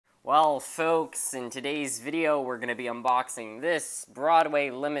Well, folks, in today's video, we're going to be unboxing this Broadway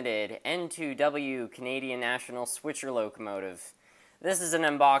Limited N2W Canadian National Switcher locomotive. This is an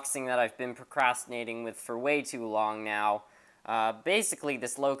unboxing that I've been procrastinating with for way too long now. Basically,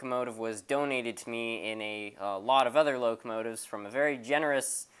 this locomotive was donated to me in a lot of other locomotives from a very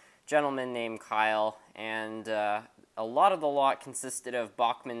generous gentleman named Kyle, and a lot of the lot consisted of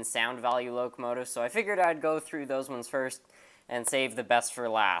Bachmann sound value locomotives, so I figured I'd go through those ones first and save the best for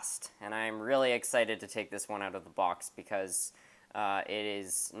last. And I'm really excited to take this one out of the box because it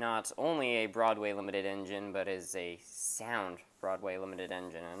is not only a Broadway Limited engine, but is a sound Broadway Limited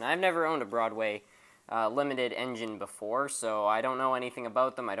engine. And I've never owned a Broadway Limited engine before, so I don't know anything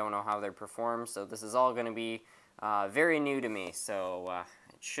about them. I don't know how they perform, so this is all going to be very new to me, so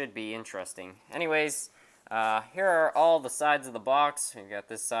it should be interesting. Anyways, here are all the sides of the box. We've got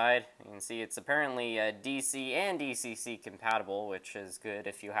this side. You can see it's apparently DC and DCC compatible, which is good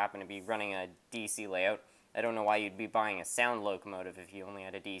if you happen to be running a DC layout. I don't know why you'd be buying a sound locomotive if you only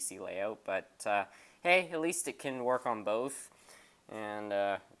had a DC layout, but hey, at least it can work on both. And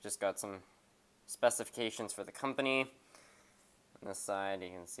just got some specifications for the company. On this side,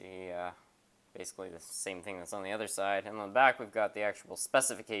 you can see basically the same thing that's on the other side. And on the back, we've got the actual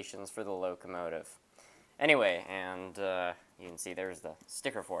specifications for the locomotive. Anyway, and you can see there's the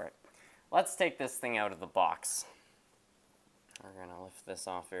sticker for it. Let's take this thing out of the box. We're going to lift this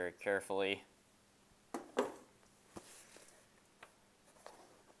off very carefully. I'm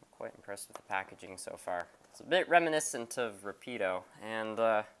quite impressed with the packaging so far. It's a bit reminiscent of Rapido, and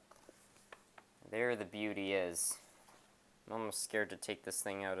there the beauty is. I'm almost scared to take this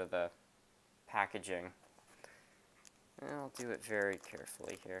thing out of the packaging. I'll do it very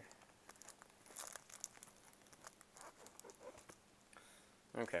carefully here.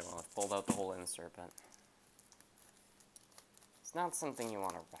 Okay, well, I've pulled out the whole insert, but it's not something you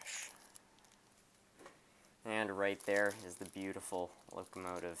want to rush. And right there is the beautiful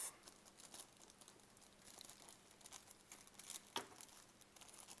locomotive.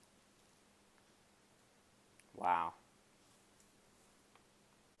 Wow.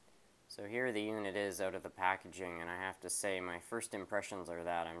 So here the unit is out of the packaging, and I have to say my first impressions are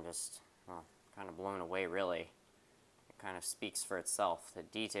that I'm just, well, kind of blown away, really. Kind of speaks for itself. The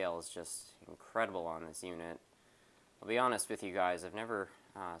detail is just incredible on this unit. I'll be honest with you guys, I've never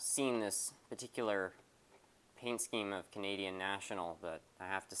seen this particular paint scheme of Canadian National, but I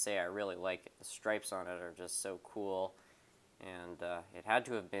have to say I really like it. The stripes on it are just so cool, and it had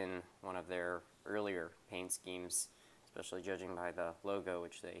to have been one of their earlier paint schemes, especially judging by the logo,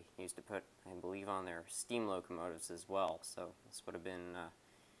 which they used to put, I believe, on their steam locomotives as well. So this would have been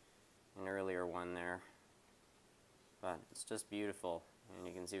an earlier one there. But it's just beautiful, and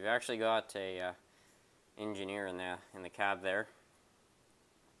you can see we've actually got a engineer in the cab there.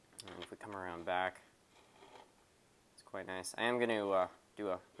 And if we come around back, it's quite nice. I am going to do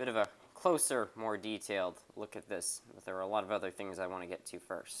a bit of a closer, more detailed look at this, but there are a lot of other things I want to get to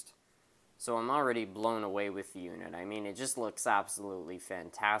first. So I'm already blown away with the unit. I mean, it just looks absolutely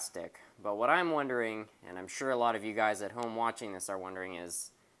fantastic. But what I'm wondering, and I'm sure a lot of you guys at home watching this are wondering,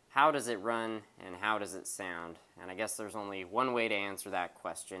 is how does it run and how does it sound? And I guess there's only one way to answer that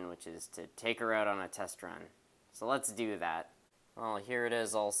question, which is to take her out on a test run. So let's do that. Well, here it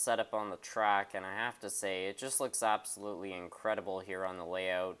is all set up on the track, and I have to say it just looks absolutely incredible here on the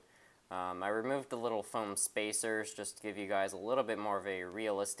layout. I removed the little foam spacers just to give you guys a little bit more of a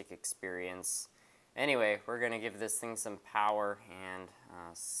realistic experience. Anyway, we're going to give this thing some power and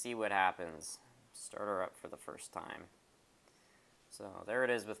see what happens. Start her up for the first time. So there it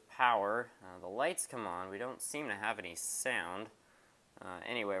is with power. The lights come on. We don't seem to have any sound.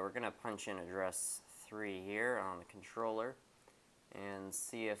 Anyway, we're going to punch in address 3 here on the controller and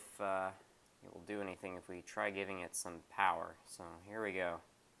see if it will do anything if we try giving it some power. So here we go.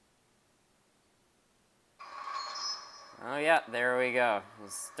 Oh yeah, there we go.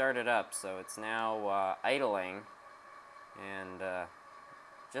 It started up, so it's now idling, and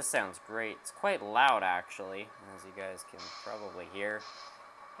just sounds great. It's quite loud, actually, as you guys can probably hear.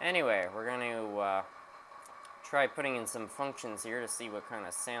 Anyway, we're going to try putting in some functions here to see what kind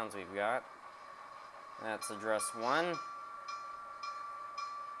of sounds we've got. That's address 1.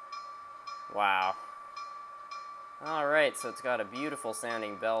 Wow. Alright, so it's got a beautiful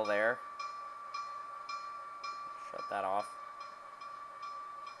sounding bell there. Shut that off.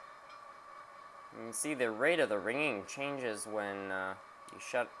 You can see the rate of the ringing changes when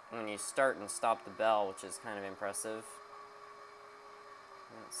you start and stop the bell, which is kind of impressive.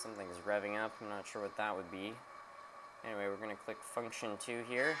 Something's revving up. I'm not sure what that would be. Anyway, we're going to click function 2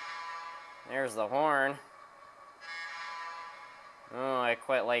 here. There's the horn. Oh, I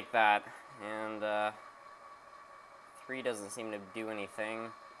quite like that. And 3 doesn't seem to do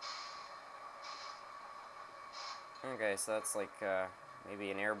anything. Okay, so that's like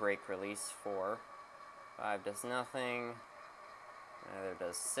maybe an air brake release. 4. 5 does nothing. Either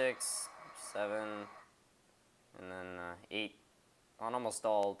does 6, 7, and then 8. On almost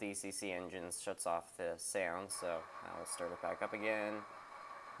all DCC engines shuts off the sound, so I'll start it back up again.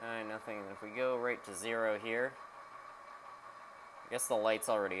 9, nothing. And if we go right to 0 here, I guess the light's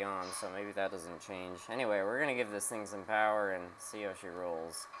already on, so maybe that doesn't change. Anyway, we're gonna give this thing some power and see how she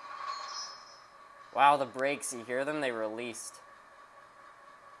rolls. Wow, the brakes, you hear them? They released.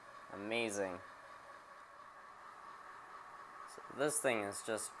 Amazing. So this thing is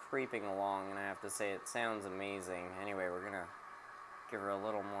just creeping along, and I have to say it sounds amazing. Anyway, we're gonna give her a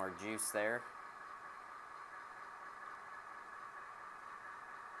little more juice there.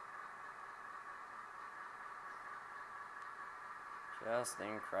 Just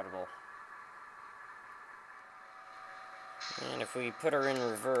incredible. And if we put her in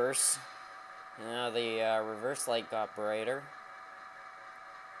reverse, now the reverse light got brighter.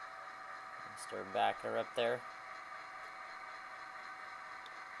 Start backing her up there.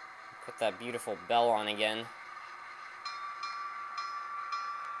 Put that beautiful bell on again.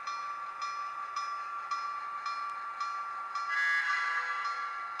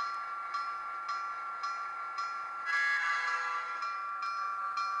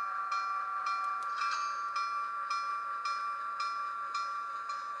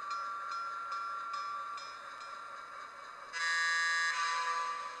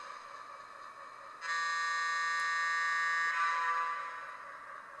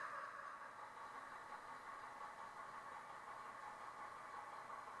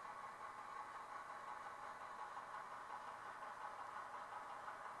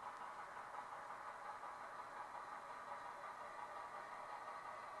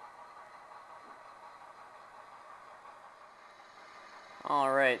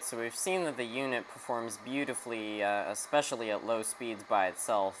 Alright, so we've seen that the unit performs beautifully, especially at low speeds by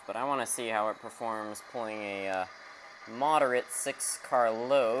itself, but I want to see how it performs pulling a moderate 6-car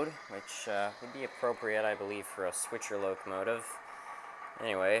load, which would be appropriate, I believe, for a switcher locomotive.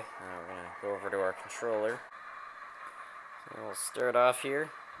 Anyway, we're going to go over to our controller. So we'll start off here.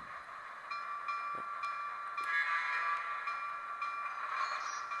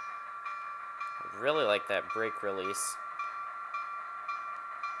 I really like that brake release.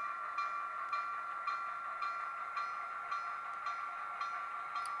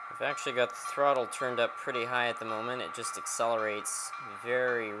 I've actually got the throttle turned up pretty high at the moment. It just accelerates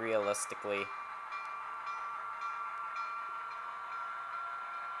very realistically.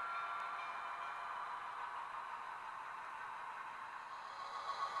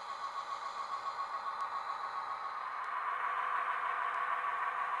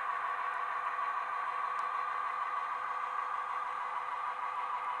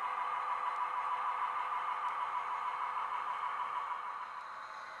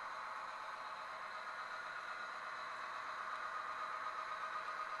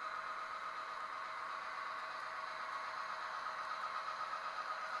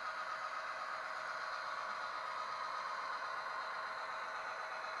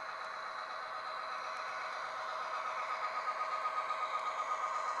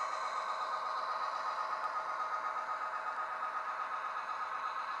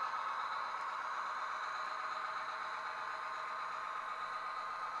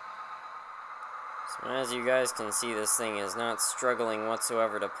 So as you guys can see, this thing is not struggling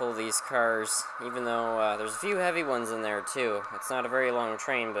whatsoever to pull these cars, even though there's a few heavy ones in there too. It's not a very long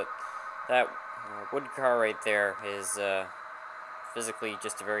train, but that wood car right there is physically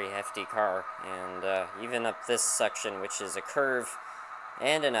just a very hefty car. And even up this section, which is a curve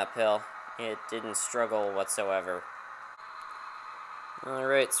and an uphill, it didn't struggle whatsoever.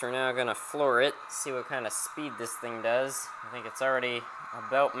 Alright, so we're now going to floor it, see what kind of speed this thing does. I think it's already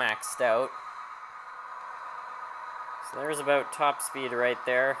about maxed out. So there's about top speed right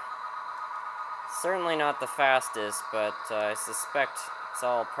there. Certainly not the fastest, but I suspect it's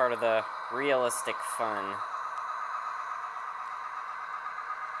all part of the realistic fun.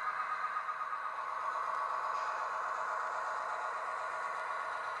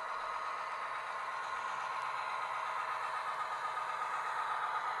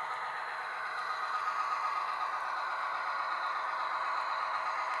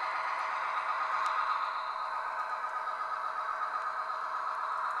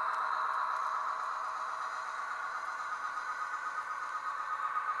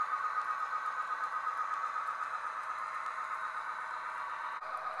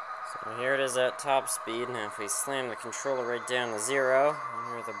 So here it is at top speed. Now if we slam the controller right down to 0,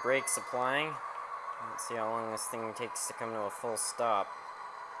 and here the brakes applying, let's see how long this thing takes to come to a full stop.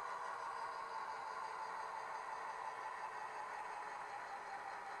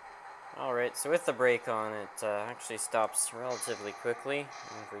 Alright, so with the brake on, it actually stops relatively quickly.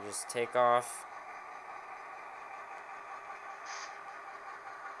 And if we just take off,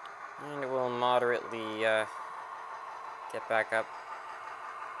 and it will moderately get back up.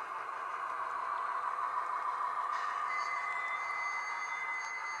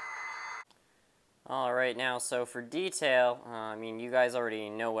 Alright, now, so for detail, I mean, you guys already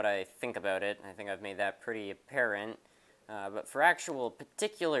know what I think about it. I think I've made that pretty apparent. But for actual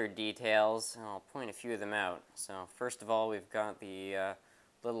particular details, I'll point a few of them out. So first of all, we've got the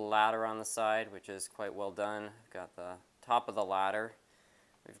little ladder on the side, which is quite well done. We've got the top of the ladder.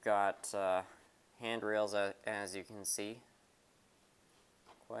 We've got handrails, as you can see.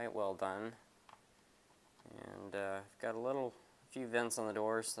 Quite well done. And we've got a few vents on the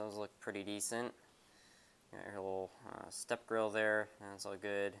doors. Those look pretty decent. Got your little step grill there. That's all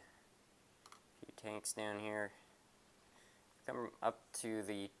good. A few tanks down here. Come up to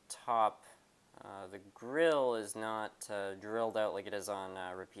the top. The grill is not drilled out like it is on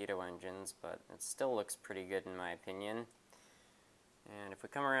Rapido engines, but it still looks pretty good in my opinion. And if we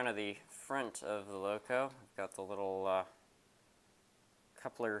come around to the front of the Loco, we've got the little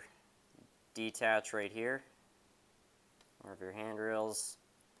coupler detach right here. More of your handrails,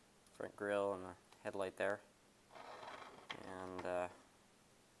 front grille, and the headlight there. And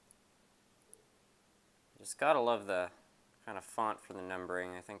just gotta love the kind of font for the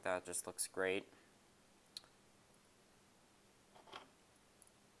numbering. I think that just looks great.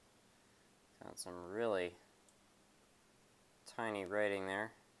 Got some really tiny writing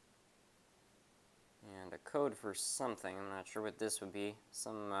there. And a code for something. I'm not sure what this would be.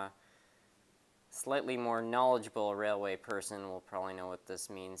 Some slightly more knowledgeable railway person will probably know what this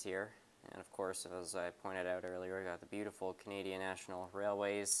means here. And of course, as I pointed out earlier, we got the beautiful Canadian National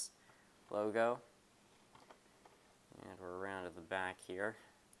Railways logo. And we're around to the back here.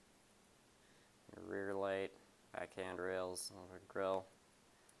 Your rear light, back handrails, little grill.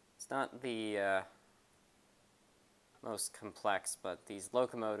 It's not the most complex, but these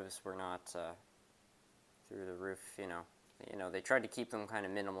locomotives were not through the roof, you know, they tried to keep them kind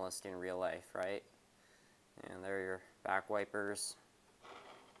of minimalist in real life, right? And there are your back wipers.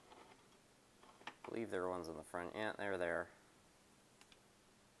 I believe there are ones on the front. Yeah, they're there.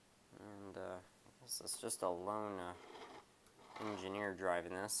 And I guess it's just a lone engineer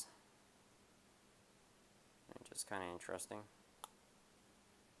driving this, which is kind of interesting.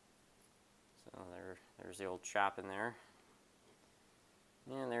 So there's the old chap in there.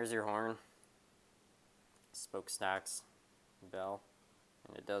 And there's your horn. Smokestacks, bell.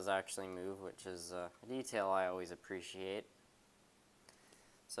 And it does actually move, which is a detail I always appreciate.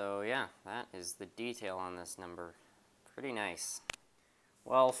 So yeah, that is the detail on this number. Pretty nice.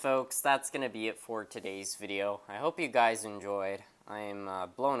 Well folks, that's going to be it for today's video. I hope you guys enjoyed. I am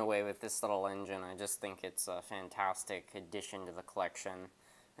blown away with this little engine. I just think it's a fantastic addition to the collection.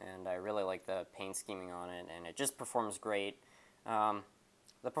 And I really like the paint scheming on it, and it just performs great.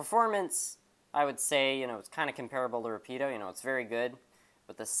 The performance, I would say, you know, it's kind of comparable to Rapido. You know, it's very good.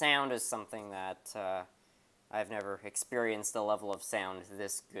 But the sound is something that I've never experienced a level of sound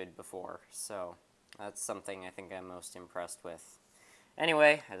this good before. So that's something I think I'm most impressed with.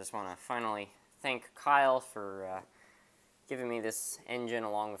 Anyway, I just want to finally thank Kyle for giving me this engine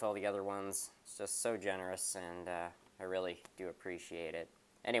along with all the other ones. It's just so generous, and I really do appreciate it.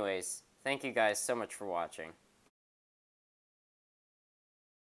 Anyways, thank you guys so much for watching.